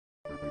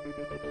Live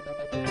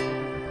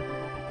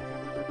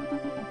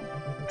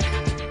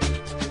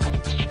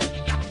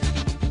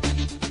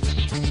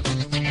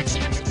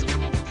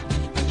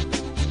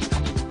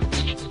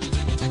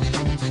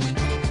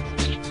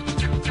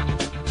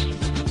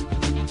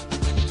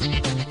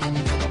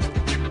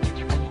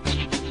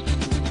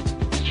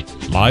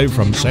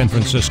from San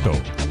Francisco,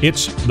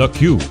 it's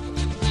theCUBE.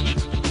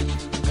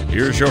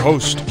 Here's your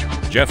host,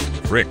 Jeff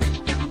Frick.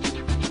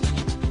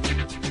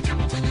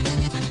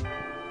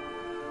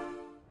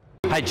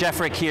 Hi, Jeff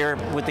Frick here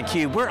with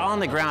theCUBE. We're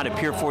on the ground at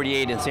Pier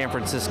 48 in San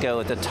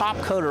Francisco at the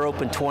Topcoder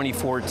Open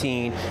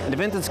 2014, an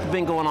event that's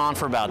been going on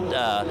for about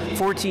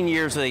 14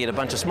 years where they get a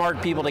bunch of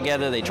smart people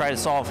together, they try to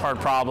solve hard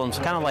problems,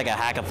 kind of like a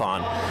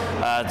hackathon.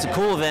 It's a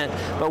cool event,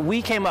 but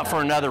we came up for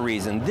another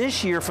reason.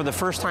 This year, for the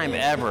first time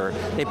ever,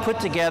 they put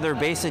together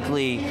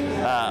basically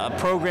a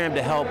program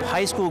to help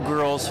high school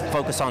girls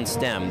focus on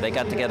STEM. They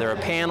got together a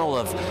panel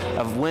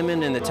of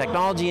women in the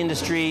technology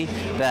industry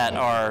that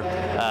are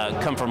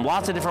come from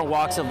lots of different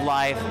walks of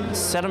life,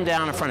 set them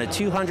down in front of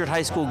 200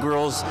 high school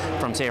girls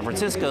from San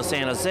Francisco,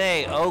 San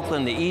Jose,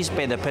 Oakland, the East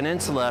Bay, the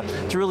Peninsula,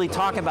 to really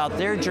talk about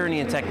their journey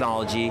in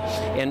technology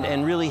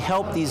and really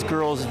help these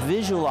girls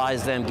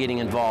visualize them getting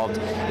involved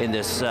in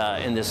this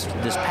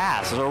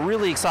path. So we're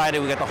really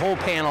excited. We got the whole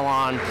panel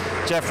on.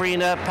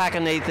 Jefreena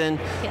Packianathan,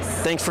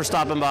 yes. Thanks for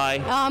stopping by.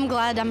 Oh, I'm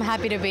glad. I'm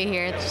happy to be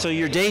here. So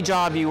your day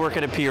job, you work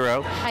at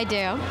Appirio. I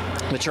do.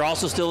 But you're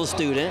also still a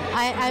student.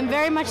 I'm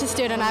very much a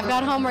student. I've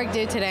got homework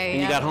due today.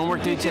 And you got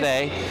homework due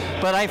today.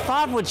 But I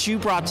thought what you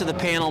brought to the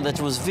panel that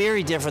was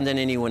very different than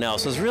anyone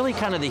else was really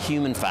kind of the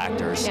human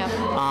factors.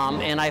 Yeah.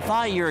 And I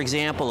thought your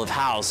example of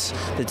House,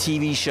 the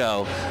TV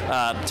show,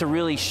 to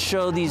really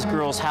show these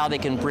girls how they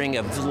can bring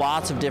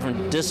lots of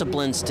different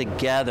disciplines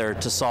together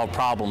to solve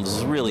problems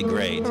is really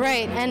great.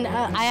 Right, and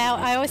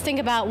I always think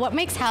about what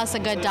makes House a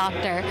good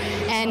doctor.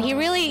 And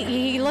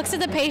he looks at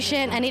the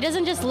patient and he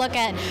doesn't just look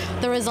at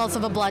the results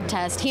of a blood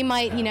test. He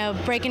might,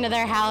 break into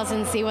their house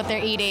and see what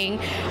they're eating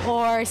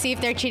or see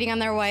if they're cheating on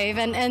their wife.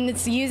 And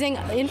it's using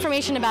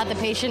information about the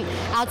patient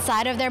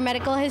outside of their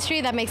medical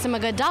history that makes them a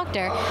good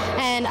doctor.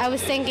 And I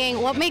was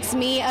thinking, what makes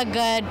me a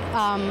good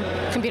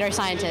computer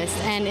scientist?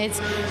 And it's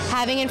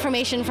having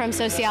information from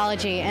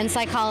sociology and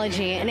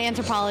psychology and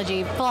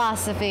anthropology,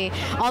 philosophy,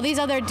 all these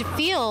other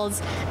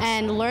fields,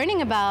 and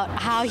learning about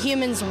how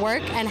humans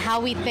work and how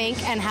we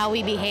think and how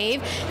we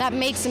behave. That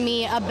makes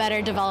me a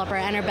better developer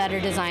and a better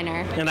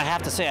designer. And I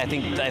have to say, I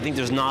think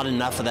there's not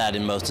enough of that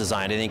in most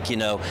design. I think,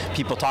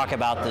 people talk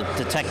about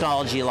the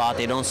technology a lot.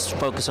 They don't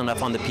focus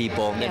enough on the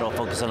people. They don't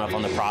focus enough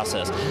on the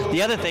process.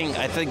 The other thing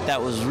I think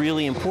that was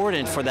really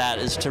important for that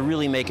is to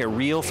really make it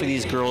real for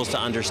these girls to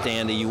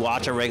understand that you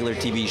watch a regular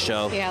TV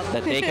show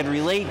that they can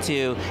relate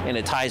to, and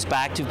it ties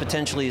back to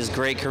potentially his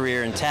great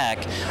career in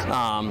tech,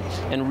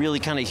 and really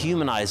kind of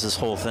humanize this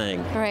whole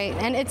thing. Right,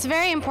 and it's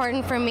very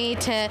important for me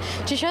to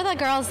show the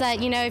girls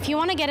that, if you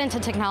want to get into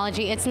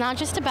technology, it's not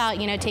just about,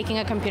 taking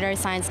a computer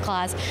science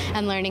class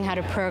and learning how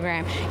to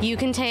program. You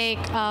can take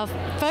a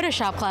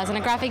Photoshop class and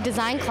a graphic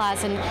design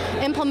class and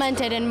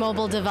implement it in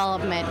mobile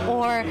development,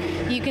 or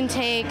you can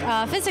take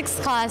a physics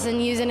class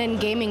and use it in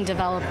gaming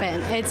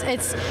development.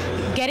 It's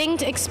getting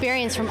to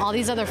experience from all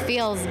these other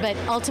fields, but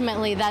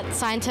ultimately that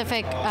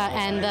scientific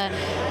and the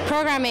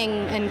programming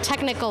and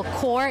technical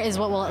core is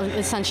what will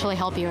essentially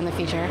help you in the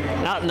future.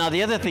 Now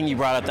the other thing you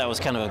brought up that was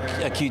kind of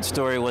a cute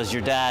story was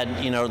your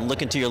dad,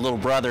 looking to your little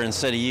brother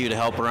instead of you to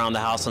help around the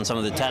house on some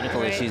of the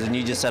technical issues, and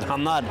you just said,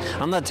 I'm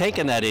not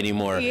taking that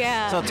anymore.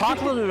 Yeah. So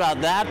talk a little bit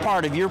about that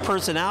part of your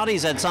personality.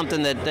 Is that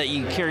something that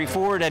you carry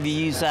forward? Have you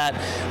used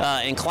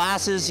that in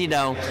classes?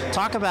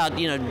 Talk about,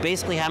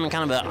 basically having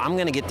kind of I'm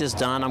going to get this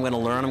done, I'm going to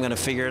learn, I'm going to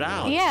figure it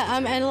out. Yeah,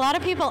 and a lot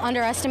of people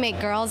underestimate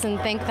girls and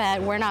think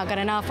that we're not good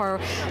enough, or,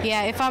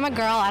 if I'm a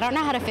girl, I don't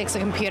know how to fix a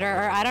computer,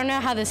 or I don't know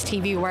how this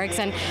TV works,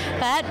 and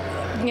that,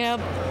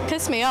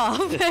 pissed me off.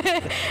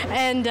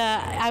 And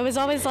I was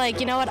always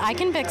like, you know what, I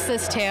can fix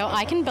this too.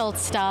 I can build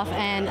stuff,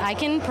 and I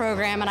can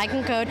program, and I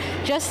can code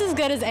just as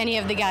good as any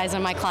of the guys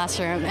in my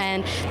classroom.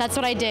 And that's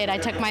what I did. I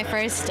took my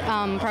first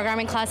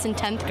programming class in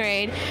 10th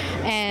grade,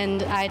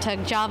 and I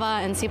took Java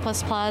and C++,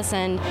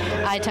 and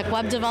I took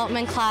web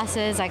development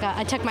classes.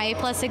 I took my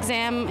A+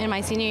 exam in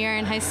my senior year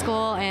in high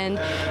school and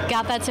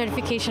got that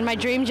certification. My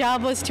dream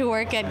job was to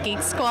work at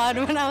Geek Squad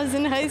when I was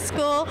in high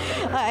school.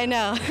 I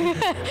know.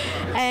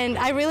 And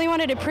I really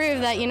wanted to prove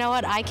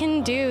that, I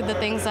can do the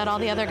things that all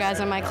the other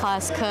guys in my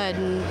class could,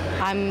 and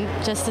I'm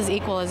just as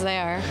equal as they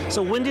are.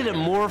 So when did it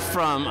morph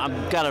from,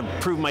 I've got to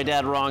prove my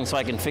dad wrong so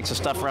I can fix the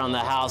stuff around the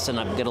house and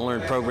I'm going to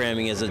learn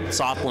programming as a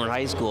sophomore in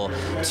high school,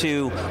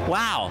 to,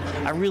 wow,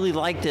 I really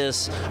like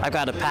this, I've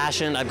got a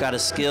passion, I've got a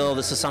skill,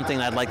 this is something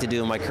I'd like to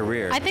do in my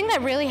career? I think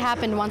that really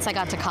happened once I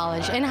got to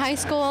college. In high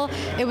school,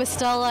 it was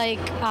still like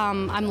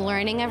I'm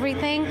learning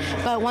everything,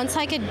 but once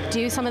I could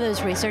do some of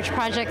those research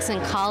projects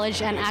in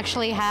college and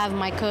actually have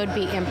my code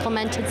be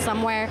implemented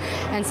somewhere.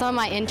 And some of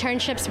my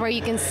internships where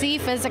you can see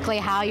physically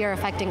how you're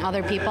affecting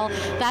other people,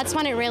 that's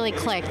when it really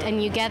clicked,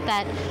 and you get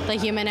the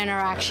human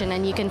interaction,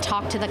 and you can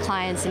talk to the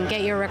clients and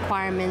get your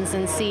requirements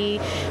and see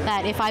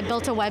that if I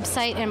built a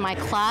website in my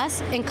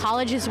class, in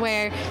college is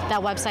where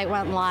that website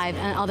went live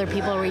and other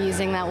people were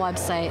using that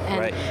website,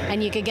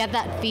 and you could get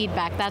that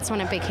feedback. That's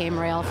when it became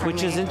real for me.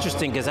 Which is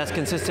interesting, because that's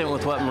consistent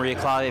with what Maria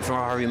Claudia from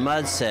Harvey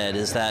Mudd said,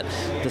 is that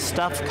the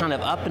stuff kind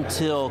of up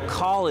until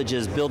college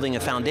is building a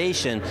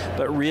foundation,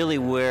 but really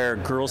where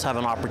girls have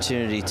an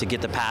opportunity to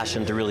get the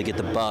passion, to really get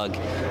the bug,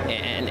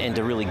 and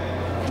to really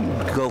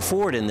go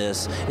forward in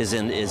this is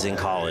in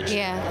college.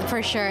 Yeah,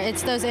 for sure.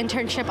 It's those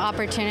internship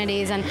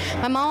opportunities, and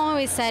my mom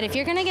always said, if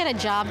you're going to get a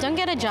job, don't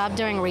get a job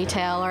doing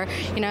retail or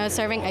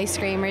serving ice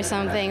cream or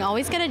something.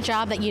 Always get a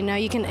job that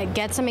you can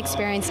get some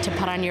experience to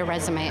put on your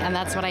resume, and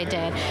that's what I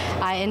did.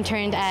 I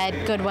interned at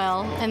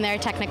Goodwill in their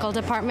technical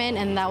department,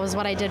 and that was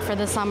what I did for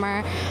the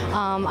summer.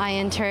 I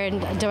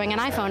interned doing an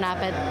iPhone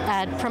app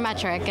at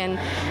Prometric,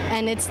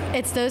 and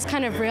it's those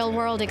kind of real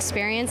world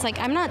experience. Like,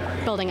 I'm not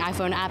building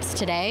iPhone apps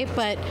today,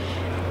 but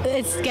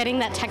it's getting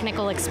that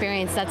technical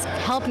experience that's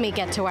helped me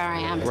get to where I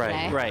am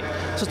today. Right.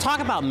 So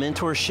talk about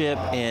mentorship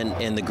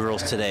and the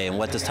girls today and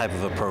what this type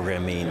of a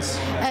program means.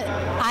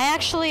 I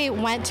actually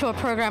went to a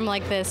program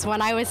like this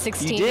when I was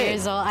 16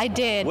 years old. I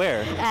did.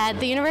 Where? At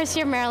the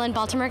University of Maryland,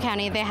 Baltimore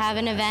County. They have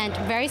an event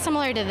very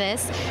similar to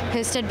this,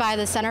 hosted by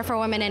the Center for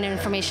Women in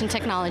Information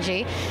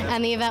Technology,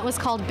 and the event was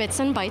called Bits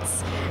and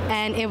Bytes,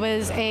 and it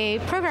was a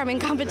programming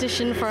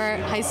competition for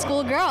high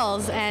school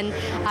girls, and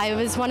I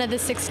was one of the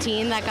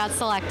 16 that got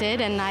selected,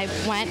 and I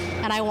went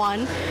and I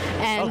won.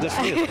 And good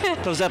for you.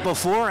 So was that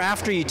before or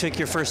after you took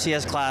your first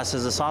CS class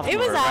as a sophomore? It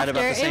was right after.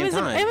 About the same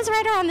time? It was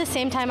right around the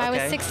same time. Okay.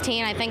 I was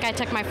 16. I think I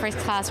took my first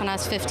class when I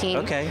was 15.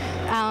 Okay.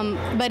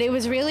 But it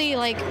was really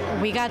like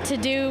we got to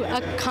do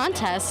a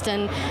contest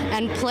and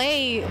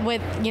play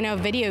with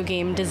video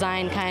game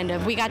design kind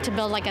of. We got to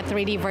build like a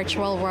 3D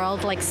virtual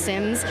world like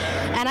Sims,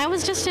 and I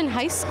was just in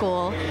high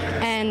school,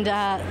 and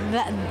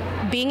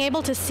being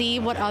able to see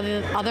what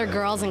other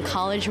girls in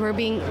college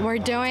were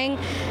doing,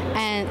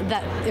 and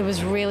that it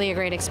was really a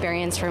great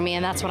experience for me,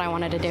 and that's what I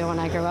wanted to do when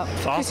I grew up.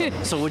 Awesome.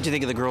 So what did you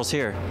think of the girls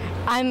here?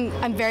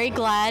 I'm very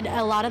glad.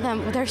 A lot of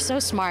them, they're so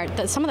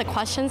smart. Some of the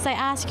questions they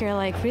ask, you're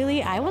like,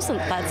 really? I wasn't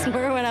that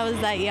smart when I was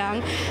that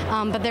young.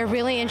 But they're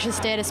really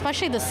interested,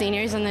 especially the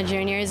seniors and the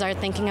juniors are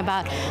thinking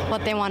about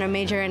what they want to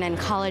major in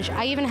college.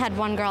 I even had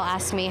one girl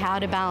ask me how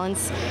to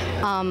balance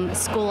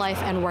school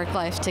life and work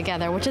life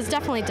together, which is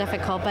definitely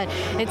difficult, but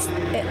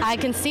I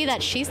can see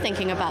that she's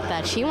thinking about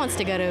that. She wants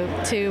to go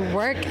to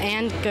work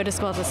and go to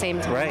school at the same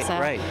time.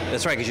 Right.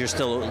 That's right, because you're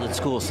still at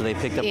school, so they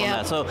picked up on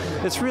that. So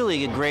it's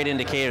really a great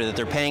indicator that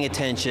they're paying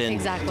attention,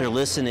 they're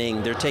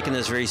listening, they're taking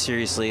this very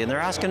seriously, and they're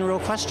asking real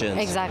questions.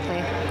 Exactly.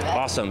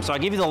 Awesome. So I'll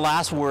give you the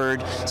last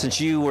word,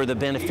 since you were the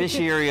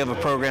beneficiary of a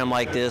program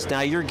like this.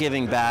 Now you're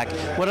giving back.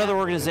 What other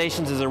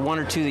organizations, is there one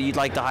or two that you'd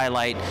like to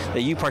highlight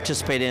that you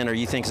participate in or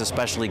you think is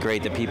especially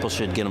great that people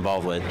should get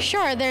involved with?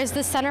 Sure. There's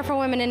the Center for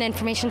Women in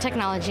Information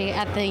Technology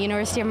at the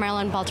University of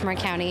Maryland, Baltimore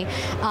County.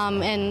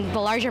 In the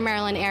larger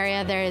Maryland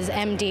area, there's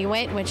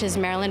MDWIT, which is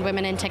Maryland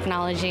Women in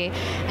Technology,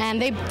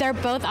 and they're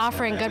both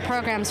offering good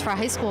programs for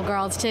high school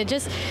girls to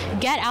just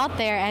get out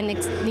there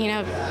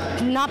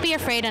and not be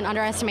afraid and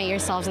underestimate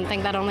yourselves and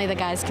think that only the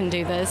guys can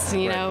do this.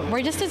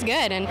 We're just as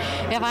good, and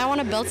if I want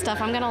to build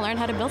stuff, I'm going to learn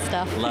how to build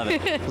stuff. Love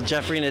it. Well,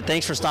 Jefreena,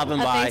 thanks for stopping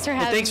by. Thanks for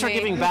having me. Thanks for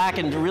giving back,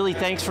 and really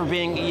thanks for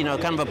being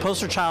kind of a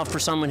poster child for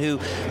someone who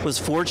was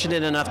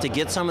fortunate enough to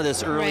get some of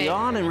this early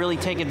on and really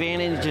take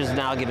advantage, is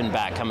now giving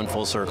back, coming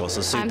full circle.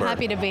 So super. I'm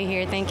happy to be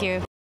here. Thank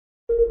you.